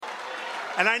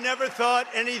And I never thought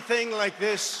anything like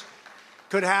this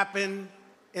could happen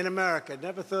in America.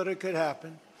 Never thought it could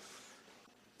happen.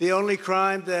 The only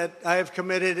crime that I have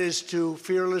committed is to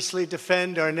fearlessly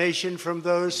defend our nation from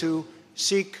those who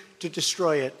seek to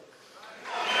destroy it.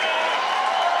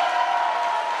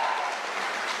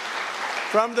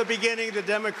 From the beginning, the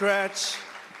Democrats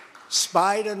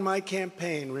spied on my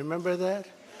campaign. Remember that?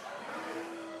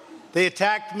 They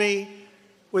attacked me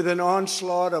with an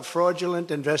onslaught of fraudulent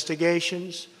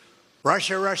investigations.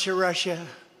 Russia, Russia, Russia.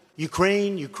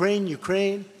 Ukraine, Ukraine,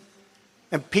 Ukraine.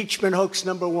 Impeachment hoax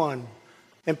number 1.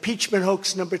 Impeachment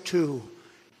hoax number 2.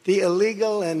 The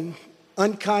illegal and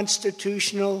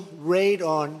unconstitutional raid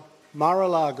on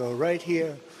Mar-a-Lago, right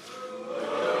here.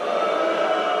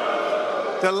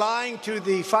 The lying to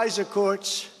the FISA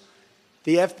courts,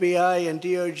 the FBI and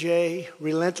DOJ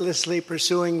relentlessly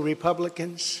pursuing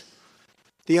Republicans,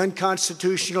 the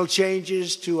unconstitutional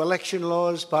changes to election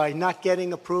laws by not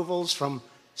getting approvals from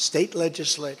state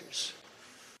legislators,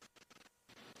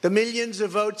 the millions of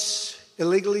votes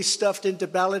illegally stuffed into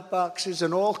ballot boxes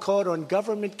and all caught on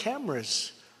government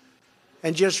cameras.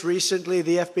 And just recently,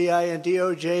 the FBI and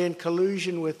DOJ, in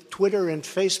collusion with Twitter and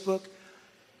Facebook,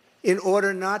 in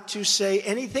order not to say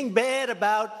anything bad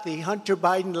about the Hunter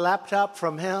Biden laptop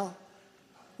from hell,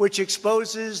 which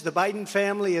exposes the Biden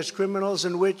family as criminals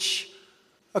and which,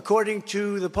 according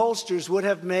to the pollsters, would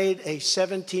have made a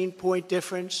 17-point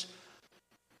difference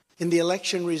in the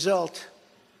election result.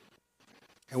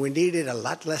 And we needed a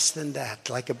lot less than that,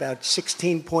 like about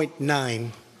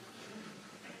 16.9.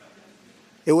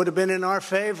 It would have been in our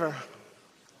favor,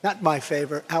 not my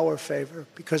favor, our favor,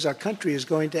 because our country is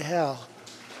going to hell.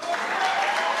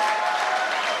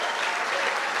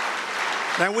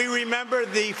 And we remember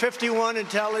the 51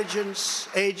 intelligence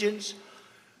agents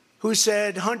who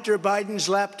said Hunter Biden's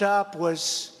laptop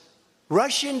was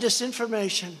Russian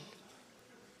disinformation.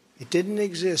 It didn't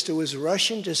exist. It was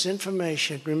Russian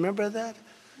disinformation. Remember that?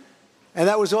 And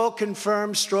that was all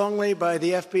confirmed strongly by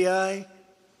the FBI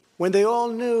when they all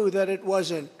knew that it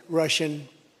wasn't Russian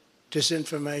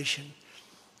disinformation.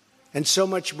 And so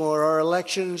much more. Our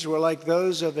elections were like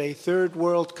those of a third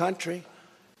world country.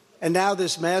 And now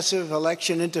this massive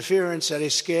election interference at a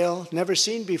scale never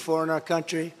seen before in our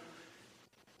country,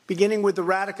 beginning with the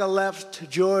radical left,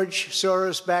 George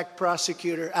Soros-backed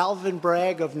prosecutor Alvin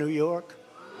Bragg of New York,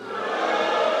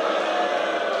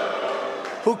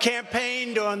 who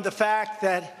campaigned on the fact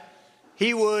that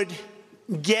he would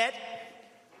get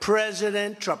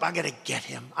President Trump. I'm going to get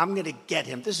him. I'm going to get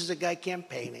him. This is a guy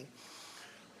campaigning.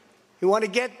 He wanted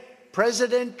to get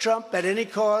President Trump at any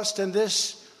cost, and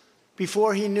this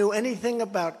before he knew anything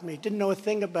about me, didn't know a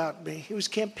thing about me. He was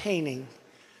campaigning.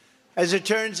 As it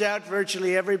turns out,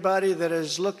 virtually everybody that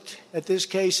has looked at this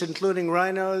case, including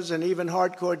rhinos and even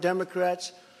hardcore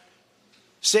Democrats,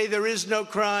 say there is no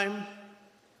crime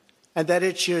and that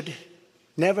it should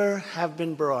never have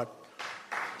been brought.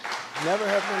 Never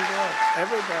have been brought.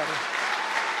 Everybody.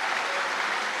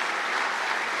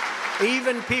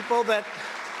 Even people that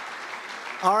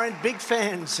aren't big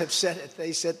fans have said it.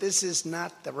 They said this is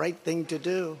not the right thing to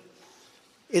do.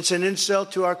 It's an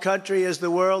insult to our country, as the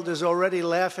world is already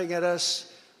laughing at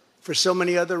us for so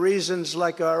many other reasons,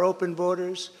 like our open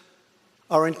borders,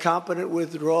 our incompetent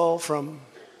withdrawal from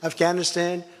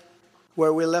Afghanistan,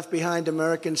 where we left behind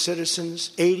American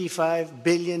citizens, $85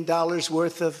 billion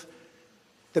worth of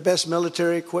the best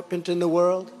military equipment in the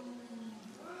world,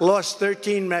 lost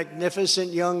 13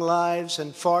 magnificent young lives,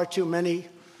 and far too many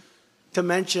to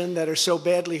mention that are so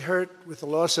badly hurt with the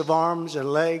loss of arms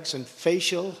and legs and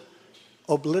facial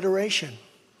obliteration.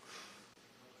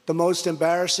 The most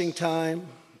embarrassing time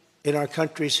in our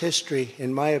country's history,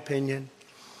 in my opinion.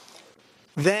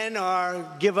 Then our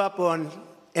give up on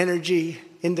energy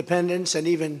independence and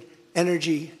even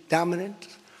energy dominant.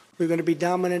 We're going to be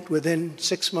dominant within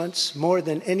 6 months, more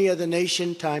than any other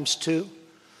nation times 2.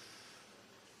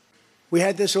 We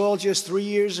had this all just 3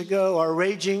 years ago. Our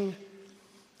raging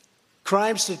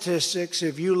crime statistics,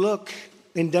 if you look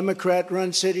in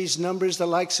Democrat-run cities, numbers the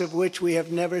likes of which we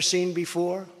have never seen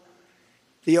before,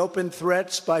 the open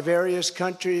threats by various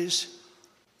countries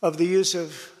of the use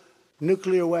of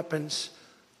nuclear weapons,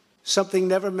 something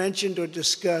never mentioned or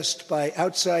discussed by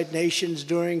outside nations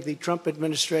during the Trump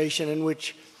administration, and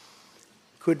which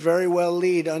could very well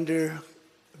lead under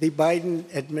the Biden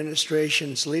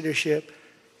administration's leadership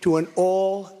to an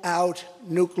all-out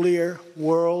nuclear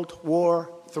World War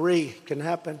III can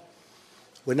happen.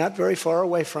 We're not very far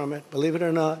away from it, believe it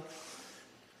or not.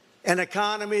 An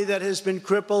economy that has been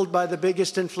crippled by the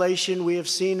biggest inflation we have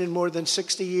seen in more than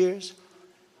 60 years,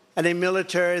 and a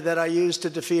military that I used to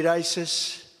defeat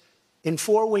ISIS In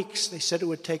 4 weeks, they said it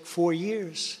would take 4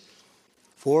 years,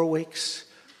 4 weeks,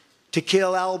 to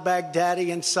kill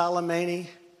al-Baghdadi and Soleimani,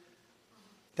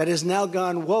 that has now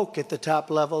gone woke at the top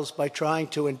levels by trying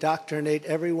to indoctrinate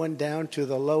everyone down to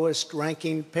the lowest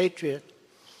ranking patriot.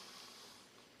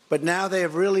 But now they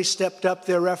have really stepped up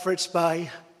their efforts by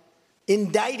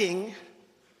indicting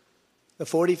the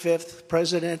 45th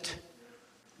President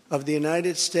of the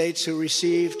United States, who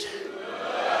received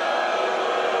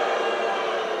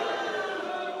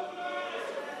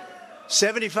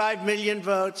 $75 million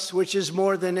votes, which is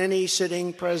more than any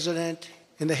sitting president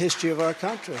in the history of our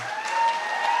country.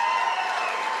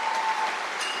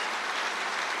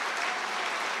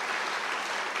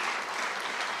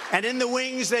 And in the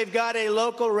wings, they've got a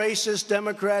local racist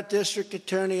Democrat district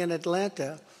attorney in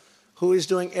Atlanta who is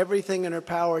doing everything in her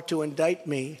power to indict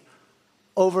me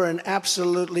over an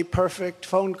absolutely perfect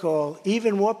phone call,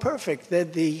 even more perfect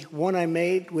than the one I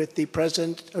made with the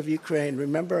president of Ukraine.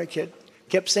 Remember, I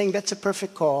kept saying, that's a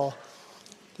perfect call.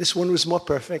 This one was more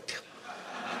perfect.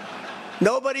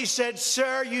 Nobody said,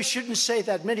 sir, you shouldn't say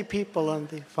that. Many people on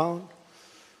the phone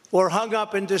or hung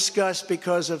up in disgust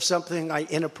because of something I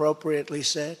inappropriately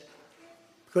said,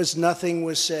 because nothing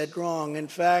was said wrong. In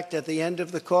fact, at the end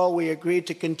of the call, we agreed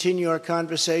to continue our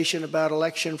conversation about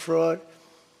election fraud,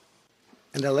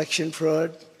 and election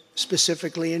fraud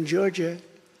specifically in Georgia,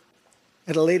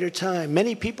 at a later time.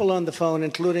 Many people on the phone,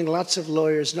 including lots of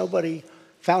lawyers, nobody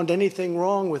found anything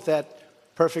wrong with that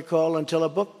perfect call until a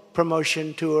book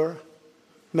promotion tour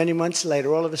many months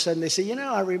later. All of a sudden, they say, you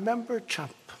know, I remember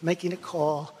Trump making a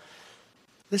call.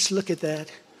 Let's look at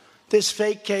that. This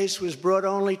fake case was brought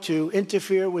only to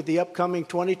interfere with the upcoming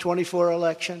 2024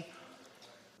 election,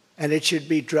 and it should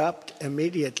be dropped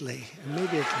immediately.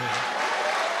 Immediately.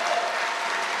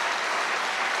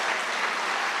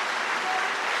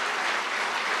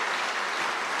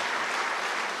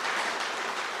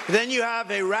 Then you have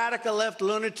a radical left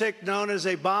lunatic known as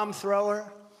a bomb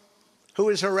thrower who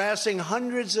is harassing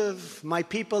hundreds of my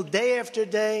people day after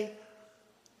day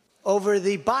over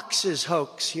the boxes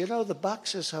hoax. You know, the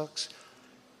boxes hoax,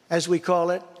 as we call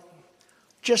it.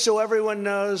 Just so everyone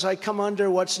knows, I come under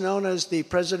what's known as the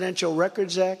Presidential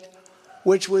Records Act,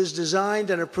 which was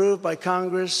designed and approved by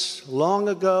Congress long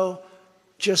ago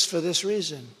just for this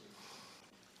reason.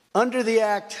 Under the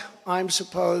Act, I'm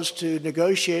supposed to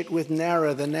negotiate with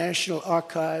NARA, the National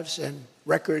Archives and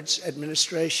Records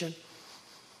Administration,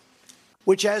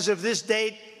 which as of this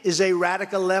date is a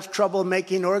radical left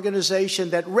troublemaking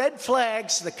organization that red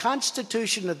flags the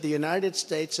Constitution of the United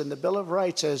States and the Bill of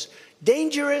Rights as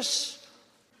dangerous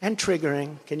and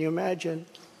triggering. Can you imagine?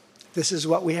 This is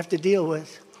what we have to deal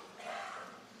with.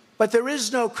 But there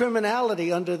is no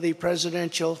criminality under the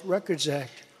Presidential Records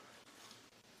Act.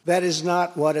 That is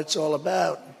not what it's all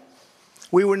about.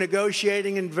 We were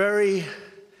negotiating in very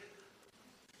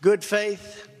good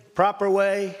faith, proper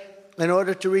way, in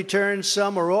order to return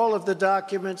some or all of the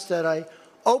documents that I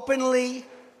openly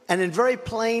and in very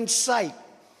plain sight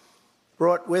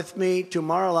brought with me to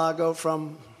Mar-a-Lago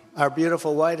from our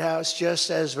beautiful White House, just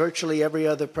as virtually every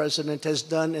other president has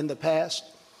done in the past.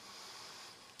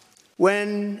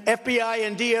 When FBI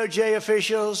and DOJ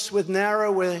officials with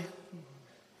NARA were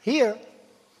here,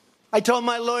 I told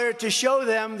my lawyer to show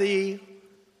them the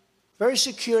very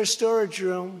secure storage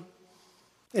room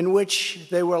in which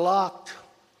they were locked.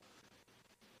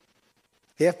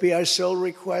 The FBI's sole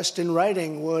request in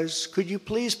writing was, could you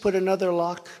please put another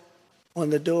lock on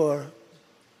the door?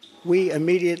 We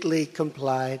immediately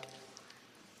complied.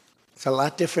 It's a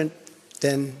lot different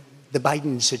than the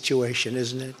Biden situation,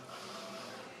 isn't it?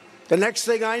 The next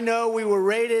thing I know, we were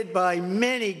raided by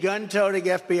many gun-toting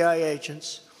FBI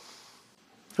agents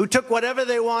who took whatever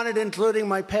they wanted, including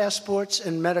my passports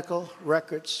and medical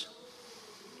records.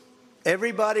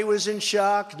 Everybody was in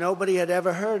shock. Nobody had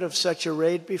ever heard of such a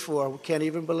raid before. We can't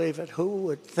even believe it. Who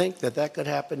would think that that could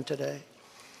happen today?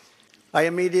 I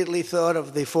immediately thought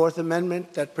of the Fourth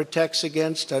Amendment that protects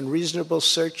against unreasonable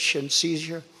search and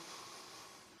seizure.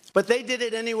 But they did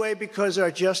it anyway because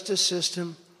our justice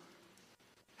system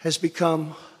has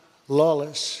become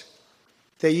lawless.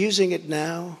 They're using it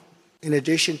now, in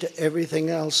addition to everything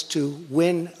else, to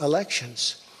win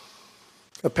elections.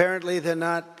 Apparently, they're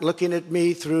not looking at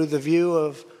me through the view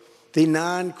of the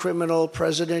non-criminal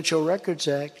Presidential Records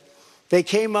Act. They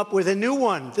came up with a new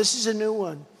one. This is a new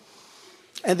one.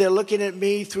 And they're looking at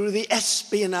me through the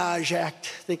Espionage Act.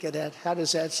 Think of that. How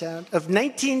does that sound? Of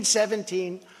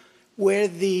 1917, where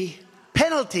the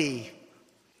penalty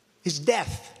is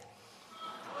death.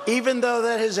 Even though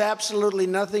that has absolutely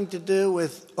nothing to do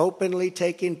with openly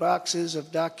taking boxes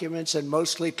of documents and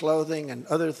mostly clothing and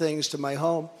other things to my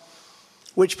home,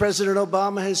 which President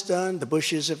Obama has done, the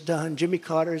Bushes have done, Jimmy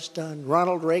Carter has done,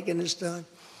 Ronald Reagan has done.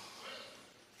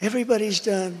 Everybody's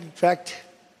done. In fact,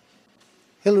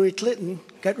 Hillary Clinton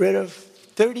got rid of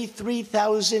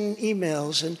 33,000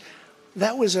 emails, and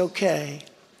that was okay.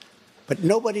 But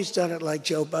nobody's done it like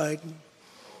Joe Biden.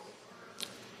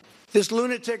 This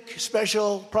lunatic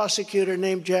special prosecutor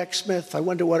named Jack Smith, I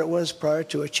wonder what it was prior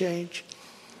to a change,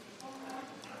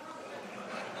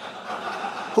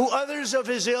 who others of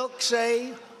his ilk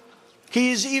say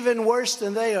he's even worse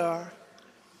than they are,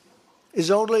 is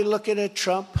only looking at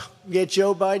Trump, yet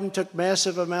Joe Biden took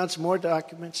massive amounts more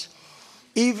documents,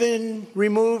 even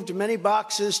removed many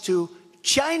boxes to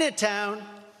Chinatown.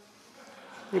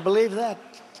 You believe that?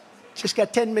 Just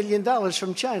got $10 million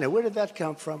from China. Where did that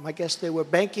come from? I guess they were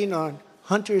banking on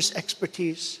Hunter's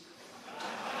expertise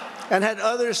and had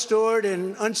others stored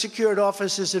in unsecured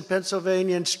offices in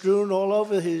Pennsylvania and strewn all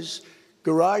over his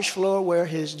garage floor where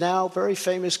his now very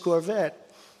famous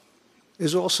Corvette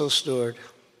is also stored.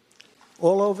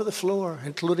 All over the floor,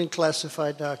 including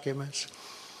classified documents.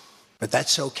 But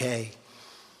that's okay.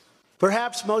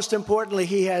 Perhaps most importantly,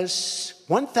 he has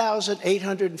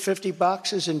 1,850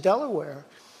 boxes in Delaware,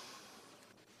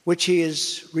 which he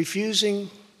is refusing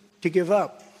to give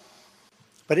up.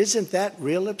 But isn't that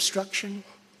real obstruction?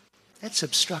 That's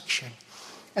obstruction.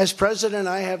 As president,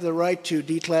 I have the right to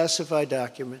declassify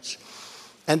documents,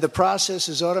 and the process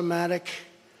is automatic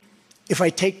if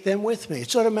I take them with me.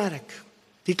 It's automatic.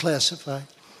 Declassify.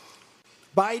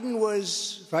 Biden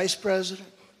was vice president.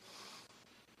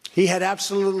 He had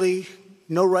absolutely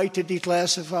no right to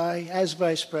declassify as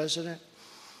vice president.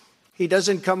 He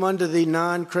doesn't come under the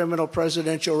non-criminal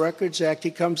Presidential Records Act.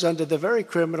 He comes under the very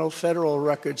criminal Federal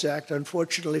Records Act,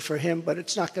 unfortunately for him, but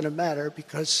it's not going to matter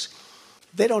because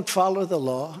they don't follow the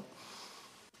law,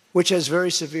 which has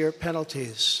very severe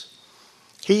penalties.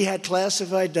 He had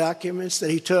classified documents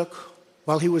that he took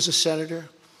while he was a senator,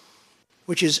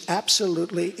 which is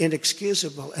absolutely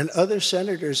inexcusable. And other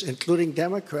senators, including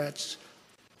Democrats,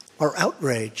 are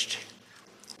outraged.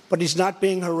 But he's not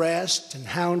being harassed and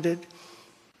hounded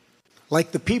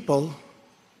like the people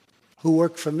who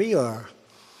work for me are.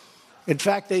 In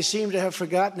fact, they seem to have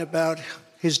forgotten about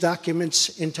his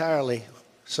documents entirely.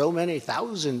 So many,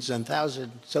 thousands and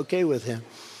thousands. It's okay with him.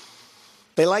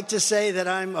 They like to say that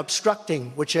I'm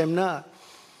obstructing, which I'm not,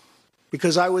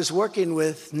 because I was working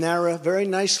with NARA very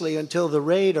nicely until the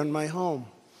raid on my home.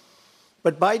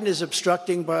 But Biden is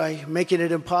obstructing by making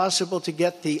it impossible to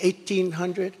get the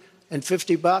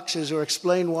 1,850 boxes or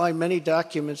explain why many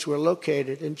documents were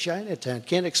located in Chinatown.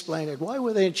 Can't explain it. Why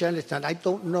were they in Chinatown? I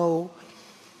don't know.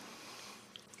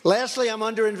 Lastly, I'm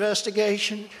under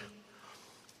investigation.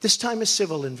 This time a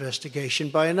civil investigation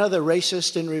by another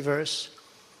racist in reverse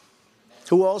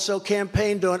who also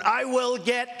campaigned on, I will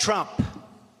get Trump.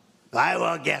 I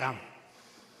will get him.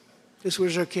 This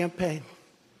was her campaign.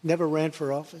 Never ran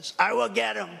for office. I will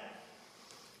get him.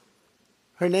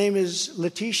 Her name is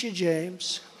Letitia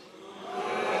James.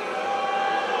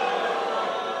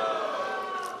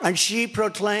 And she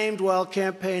proclaimed while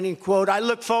campaigning, quote, I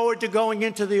look forward to going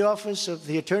into the office of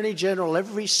the Attorney General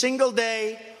every single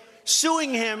day,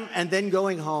 suing him, and then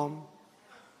going home.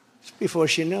 Before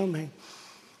she knew me.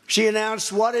 She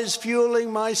announced, what is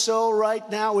fueling my soul right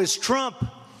now is Trump.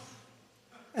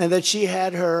 And that she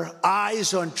had her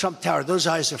eyes on Trump Tower. Those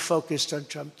eyes are focused on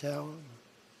Trump Tower.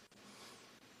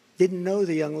 Didn't know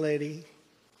the young lady.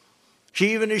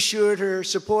 She even assured her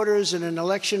supporters in an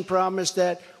election promise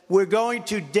that we're going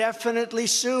to definitely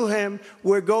sue him.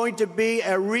 We're going to be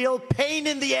a real pain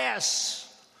in the ass.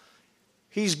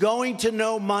 He's going to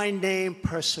know my name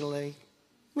personally.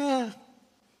 Yeah.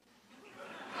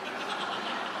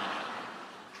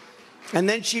 And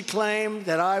then she claimed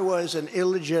that I was an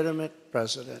illegitimate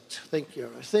president. Think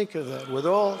of that. With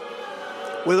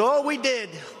all we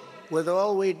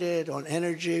did on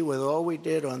energy, with all we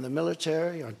did on the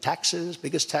military, on taxes,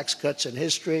 biggest tax cuts in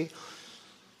history,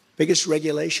 biggest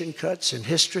regulation cuts in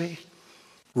history,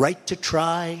 right to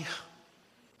try,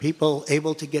 people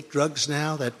able to get drugs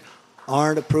now that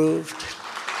aren't approved.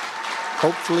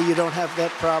 Hopefully you don't have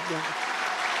that problem.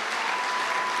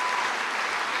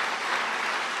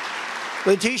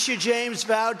 Letitia James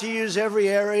vowed to use every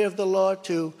area of the law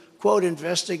to, quote,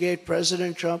 investigate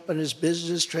President Trump and his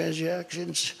business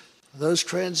transactions. Those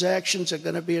transactions are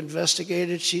going to be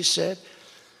investigated, she said.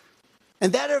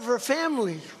 And that of her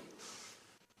family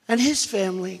and his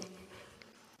family,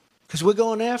 because we're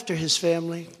going after his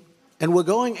family, and we're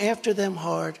going after them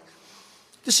hard.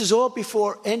 This is all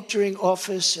before entering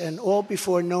office and all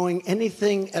before knowing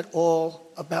anything at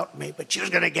all about me, but she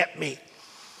was going to get me.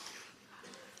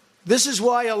 This is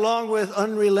why, along with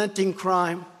unrelenting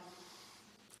crime,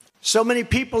 So many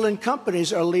people and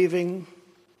companies are leaving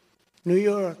New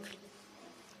York.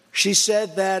 She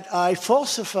said that I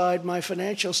falsified my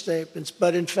financial statements,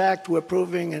 but in fact, we're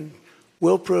proving and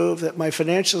will prove that my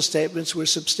financial statements were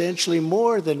substantially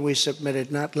more than we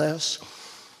submitted, not less.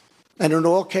 And in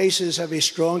all cases, have a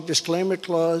strong disclaimer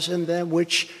clause in them,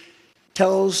 which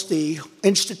tells the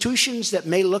institutions that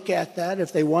may look at that,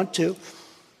 if they want to,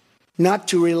 not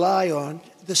to rely on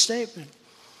the statement.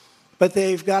 But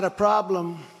they've got a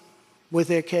problem with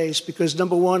their case because,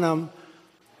 number one, I'm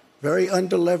very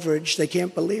underleveraged. They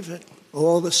can't believe it,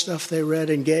 all the stuff they read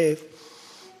and gave,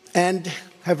 and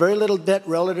have very little debt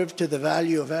relative to the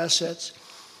value of assets.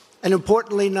 And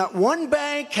importantly, not one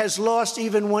bank has lost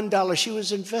even $1. She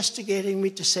was investigating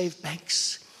me to save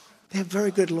banks. They have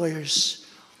very good lawyers.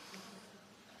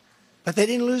 But they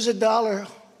didn't lose $1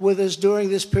 with us during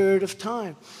this period of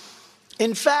time.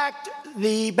 In fact,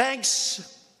 the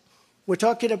banks we're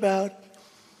talking about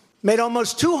made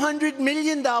almost $200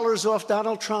 million off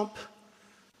Donald Trump,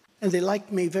 and they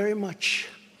liked me very much.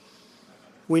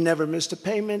 We never missed a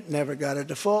payment, never got a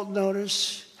default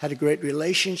notice, had a great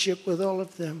relationship with all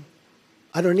of them.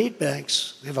 I don't need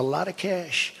banks. They have a lot of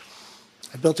cash.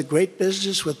 I built a great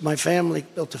business with my family,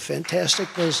 built a fantastic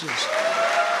business.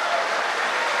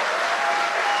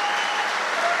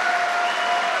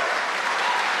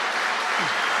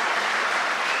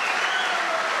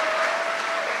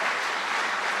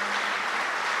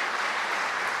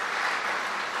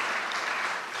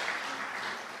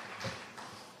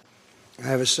 I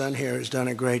have a son here who's done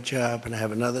a great job, and I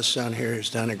have another son here who's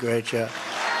done a great job.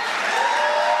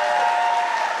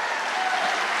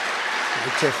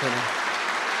 Tiffany.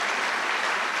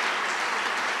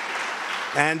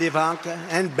 And Ivanka.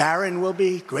 And Barron will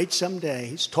be great someday.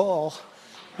 He's tall.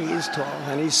 He is tall,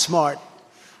 and he's smart.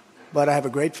 But I have a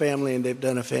great family, and they've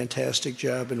done a fantastic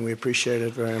job, and we appreciate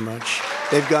it very much.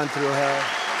 They've gone through hell.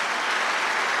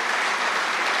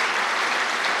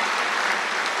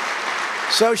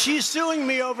 So she's suing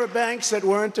me over banks that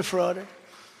weren't defrauded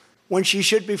when she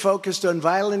should be focused on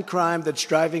violent crime that's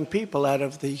driving people out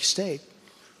of the state.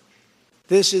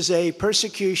 This is a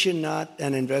persecution, not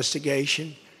an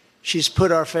investigation. She's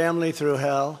put our family through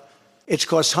hell. It's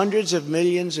cost hundreds of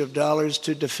millions of dollars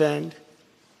to defend,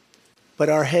 but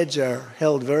our heads are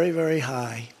held very, very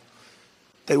high.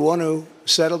 They want to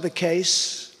settle the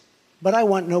case, but I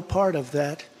want no part of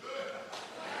that.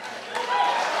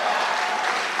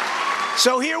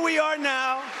 So here we are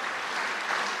now.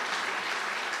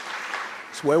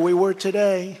 It's where we were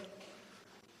today,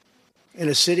 in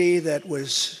a city that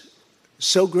was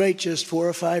so great just 4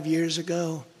 or 5 years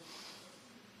ago.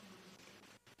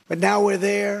 But now we're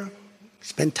there.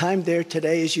 Spent time there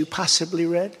today, as you possibly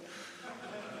read,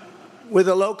 with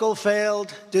a local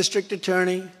failed district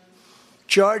attorney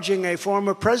charging a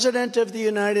former president of the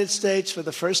United States for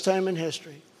the first time in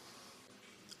history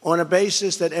on a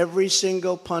basis that every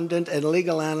single pundit and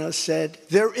legal analyst said,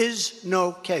 there is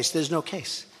no case. There's no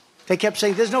case. They kept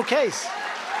saying, there's no case.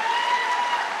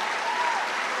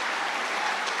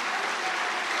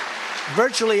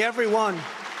 Virtually everyone.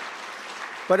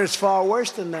 But it's far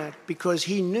worse than that, because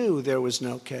he knew there was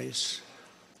no case.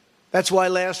 That's why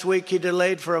last week he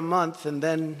delayed for a month and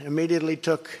then immediately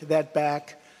took that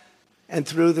back and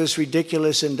threw this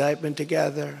ridiculous indictment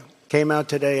together. Came out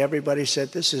today, everybody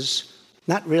said, this is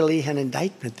not really an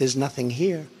indictment. There's nothing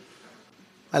here.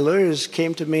 My lawyers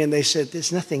came to me and they said,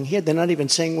 there's nothing here. They're not even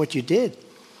saying what you did.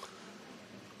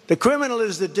 The criminal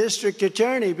is the district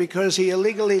attorney because he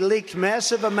illegally leaked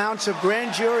massive amounts of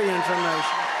grand jury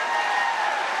information,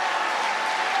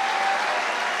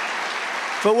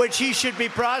 for which he should be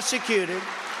prosecuted,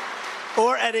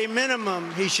 or at a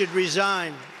minimum, he should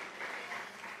resign.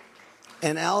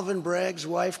 And Alvin Bragg's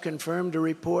wife confirmed a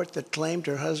report that claimed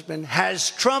her husband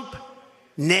has Trump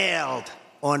nailed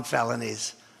on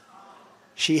felonies.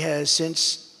 She has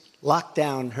since locked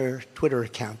down her Twitter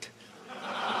account.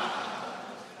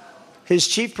 His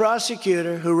chief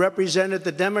prosecutor, who represented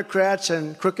the Democrats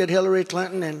and crooked Hillary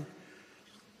Clinton in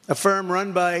a firm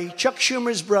run by Chuck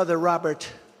Schumer's brother, Robert,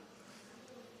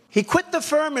 he quit the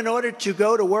firm in order to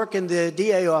go to work in the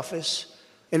DA office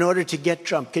in order to get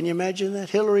Trump. Can you imagine that?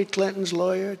 Hillary Clinton's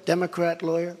lawyer, Democrat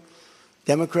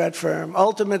firm.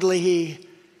 Ultimately, he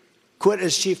quit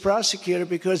as chief prosecutor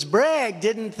because Bragg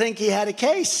didn't think he had a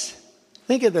case.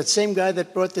 Think of that same guy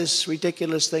that brought this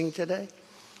ridiculous thing today.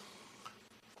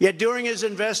 Yet during his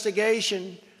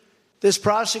investigation, this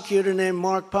prosecutor named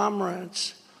Mark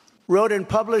Pomerantz wrote and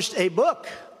published a book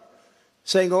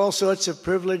saying all sorts of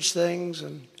privileged things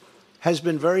and has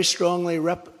been very strongly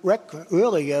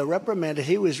reprimanded.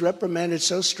 He was reprimanded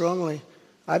so strongly.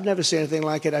 I've never seen anything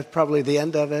like it. That's probably the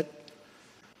end of it.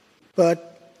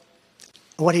 But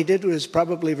what he did was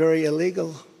probably very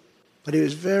illegal, but he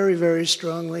was very, very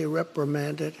strongly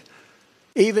reprimanded.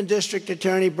 Even District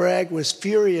Attorney Bragg was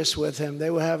furious with him. They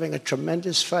were having a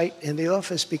tremendous fight in the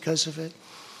office because of it.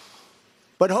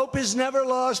 But hope is never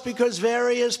lost, because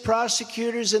various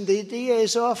prosecutors in the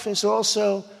DA's office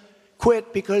also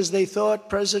quit because they thought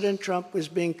President Trump was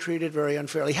being treated very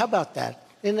unfairly. How about that?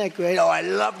 Isn't that great? Oh, I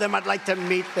love them. I'd like to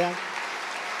meet them.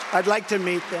 I'd like to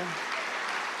meet them.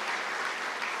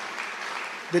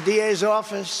 The DA's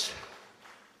office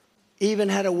even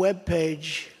had a web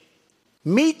page.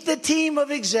 Meet the team of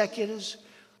executives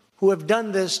who have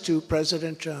done this to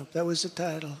President Trump. That was the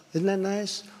title. Isn't that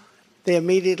nice? They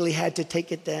immediately had to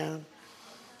take it down.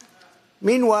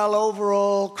 Meanwhile,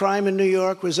 overall crime in New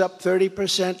York was up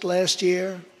 30% last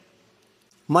year,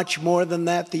 much more than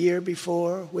that the year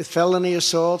before, with felony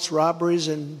assaults, robberies,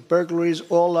 and burglaries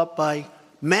all up by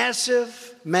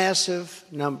massive, massive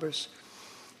numbers.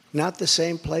 Not the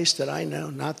same place that I know,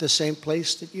 not the same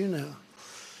place that you know.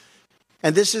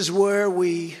 And this is where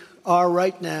we are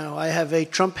right now. I have a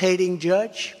Trump-hating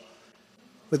judge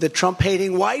with a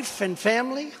Trump-hating wife and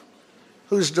family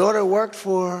whose daughter worked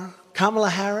for Kamala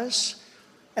Harris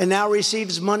and now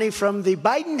receives money from the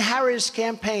Biden-Harris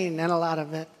campaign, and a lot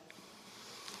of it.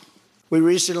 We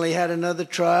recently had another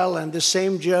trial, and the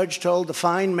same judge told the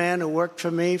fine man who worked for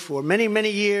me for many, many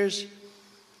years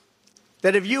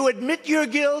that if you admit your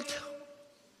guilt,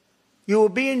 you will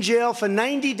be in jail for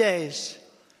 90 days.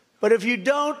 But if you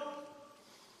don't,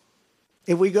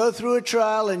 if we go through a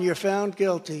trial and you're found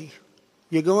guilty,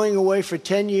 you're going away for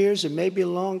 10 years and maybe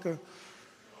longer,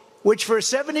 which for a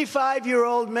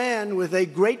 75-year-old man with a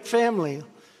great family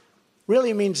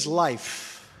really means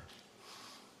life.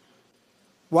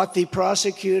 What the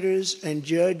prosecutors and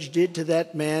judge did to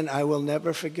that man, I will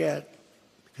never forget,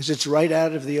 because it's right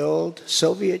out of the old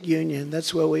Soviet Union.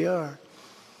 That's where we are.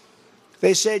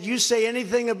 They said, you say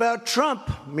anything about Trump,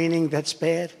 meaning that's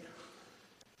bad,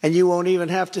 and you won't even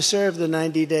have to serve the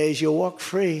 90 days. You'll walk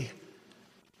free.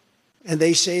 And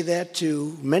they say that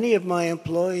to many of my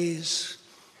employees.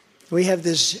 We have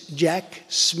this Jack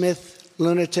Smith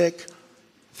lunatic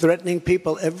threatening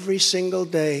people every single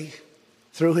day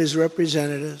through his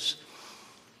representatives.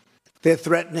 They're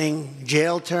threatening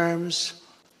jail terms.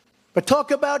 But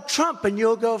talk about Trump and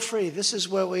you'll go free. This is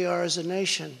where we are as a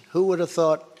nation. Who would have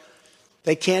thought?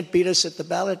 They can't beat us at the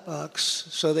ballot box,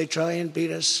 so they try and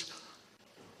beat us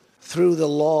through the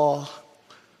law.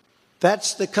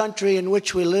 That's the country in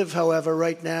which we live, however,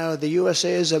 right now. The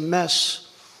USA is a mess.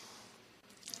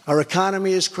 Our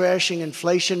economy is crashing.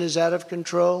 Inflation is out of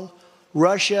control.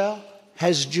 Russia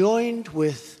has joined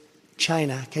with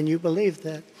China. Can you believe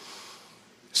that?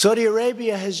 Saudi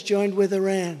Arabia has joined with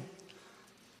Iran.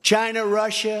 China,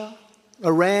 Russia,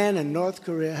 Iran, and North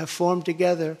Korea have formed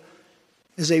together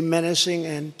as a menacing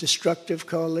and destructive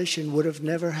coalition. Would have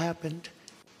never happened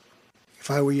if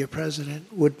I were your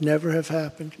president. Would never have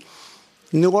happened.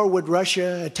 Nor would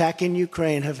Russia attacking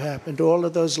Ukraine have happened. All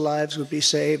of those lives would be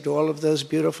saved. All of those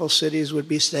beautiful cities would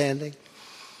be standing.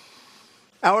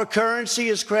 Our currency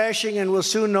is crashing and will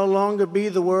soon no longer be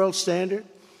the world standard,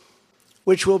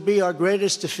 which will be our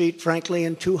greatest defeat, frankly,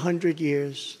 in 200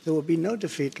 years. There will be no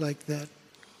defeat like that.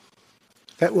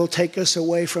 That will take us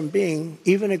away from being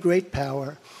even a great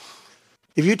power.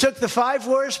 If you took the 5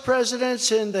 worst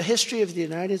presidents in the history of the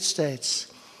United States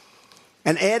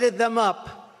and added them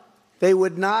up, they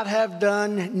would not have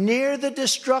done near the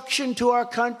destruction to our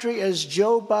country as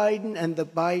Joe Biden and the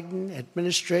Biden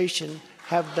administration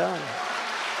have done.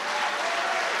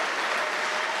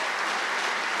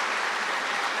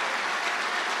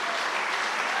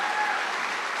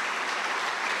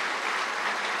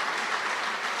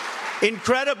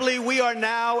 Incredibly, we are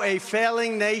now a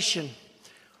failing nation.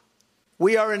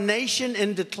 We are a nation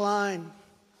in decline.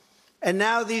 And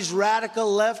now these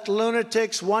radical left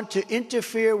lunatics want to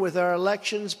interfere with our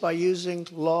elections by using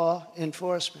law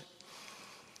enforcement.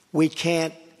 We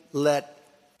can't let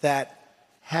that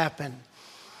happen.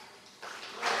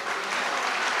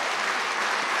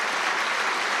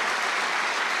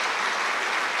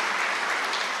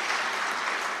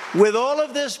 With all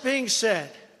of this being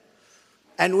said,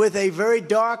 and with a very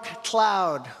dark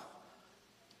cloud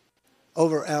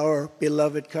over our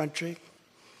beloved country,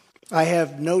 I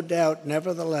have no doubt,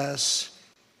 nevertheless,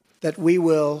 that we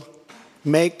will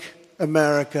make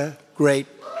America great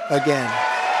again.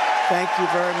 Thank you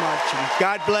very much. And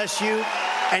God bless you,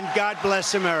 and God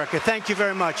bless America. Thank you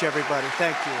very much, everybody.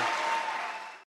 Thank you.